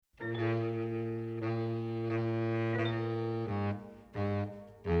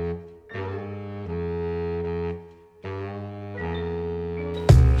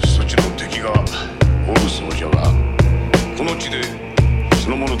がおるそうじゃが、この地でそ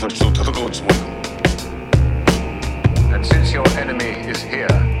の者たちと戦うつもりか。And since your enemy is here,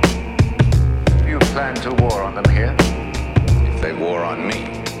 do you plan to war on them here? If they war on me.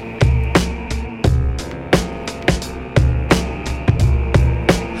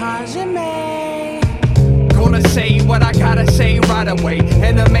 Hajime. Gonna say what I gotta say right away.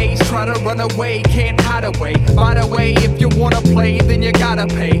 Enemies try to run away, can't hide away. By the way, if you wanna play, then you gotta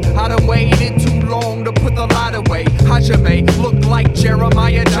pay. I done waited too long to put the light away. Hajime look like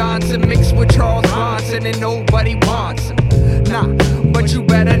Jeremiah Johnson mixed with Charles Bronson, and nobody wants him. Nah, but you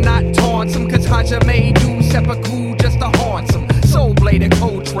better not taunt him, cause Hajime do seppuku just to haunt him. Soul blade and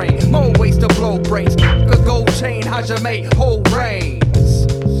cold train, more ways to blow brains. A gold chain, Hajime, whole reigns.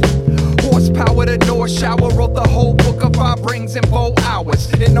 Horsepower to North Shower, wrote the whole book of 5 rings in 4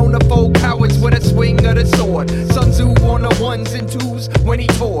 hours. And on the 4 cowards with a swing of the sword. Sun Tzu on the 1s and 2s when he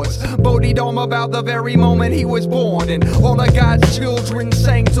tours. Bodhidharma about the very moment he was born. And all of God's children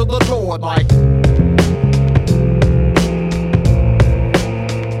sang to the Lord like...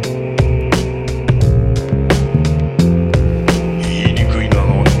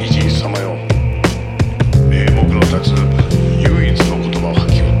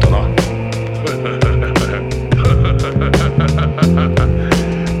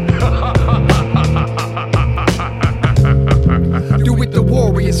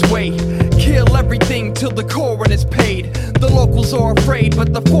 Way. Kill everything till the coroner's paid. The locals are afraid,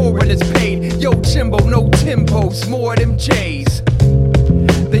 but the foreigners paid. Yo, Jimbo, no Timbos, more them J's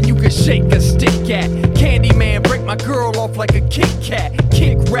than you can shake a stick at. Candyman break my girl off like a Kit Kat.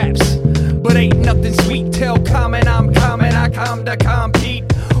 Kick raps, but ain't nothing sweet. Tell Common I'm coming, I come to compete.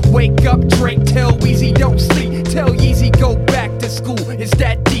 Wake up, Drake, tell Weezy don't sleep. Tell Yeezy go back to school, it's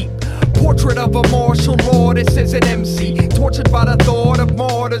that deep. Portrait of a martial law, this is an MC. Tortured by the thought of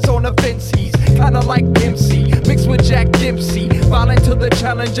martyrs on the fence. He's kinda like Dempsey, mixed with Jack Dempsey. Violent to the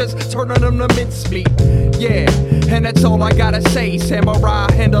challengers, turning them to mincemeat. Yeah, and that's all I gotta say. Samurai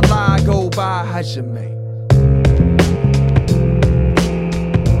and a lie go by Hajime.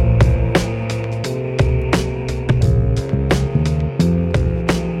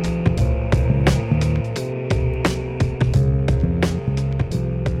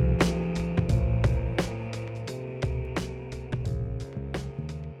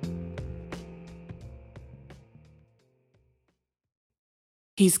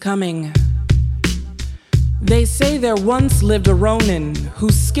 He's coming. They say there once lived a Ronin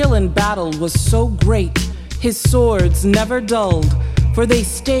whose skill in battle was so great, his swords never dulled, for they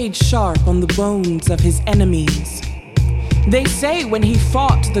stayed sharp on the bones of his enemies. They say when he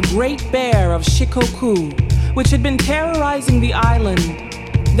fought the great bear of Shikoku, which had been terrorizing the island,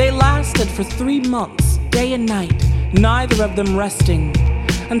 they lasted for 3 months, day and night, neither of them resting,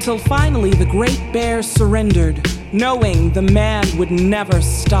 until finally the great bear surrendered, knowing the man would never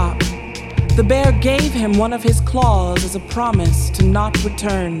stop. The bear gave him one of his claws as a promise to not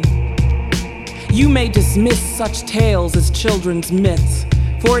return. You may dismiss such tales as children's myths,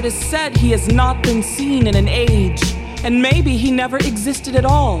 for it is said he has not been seen in an age, and maybe he never existed at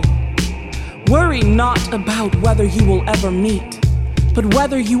all. Worry not about whether you will ever meet, but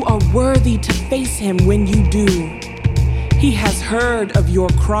whether you are worthy to face him when you do. He has heard of your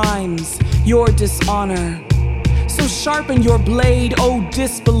crimes, your dishonor. So sharpen your blade, O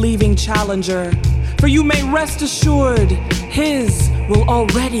disbelieving challenger, for you may rest assured his will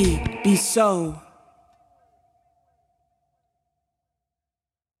already be so.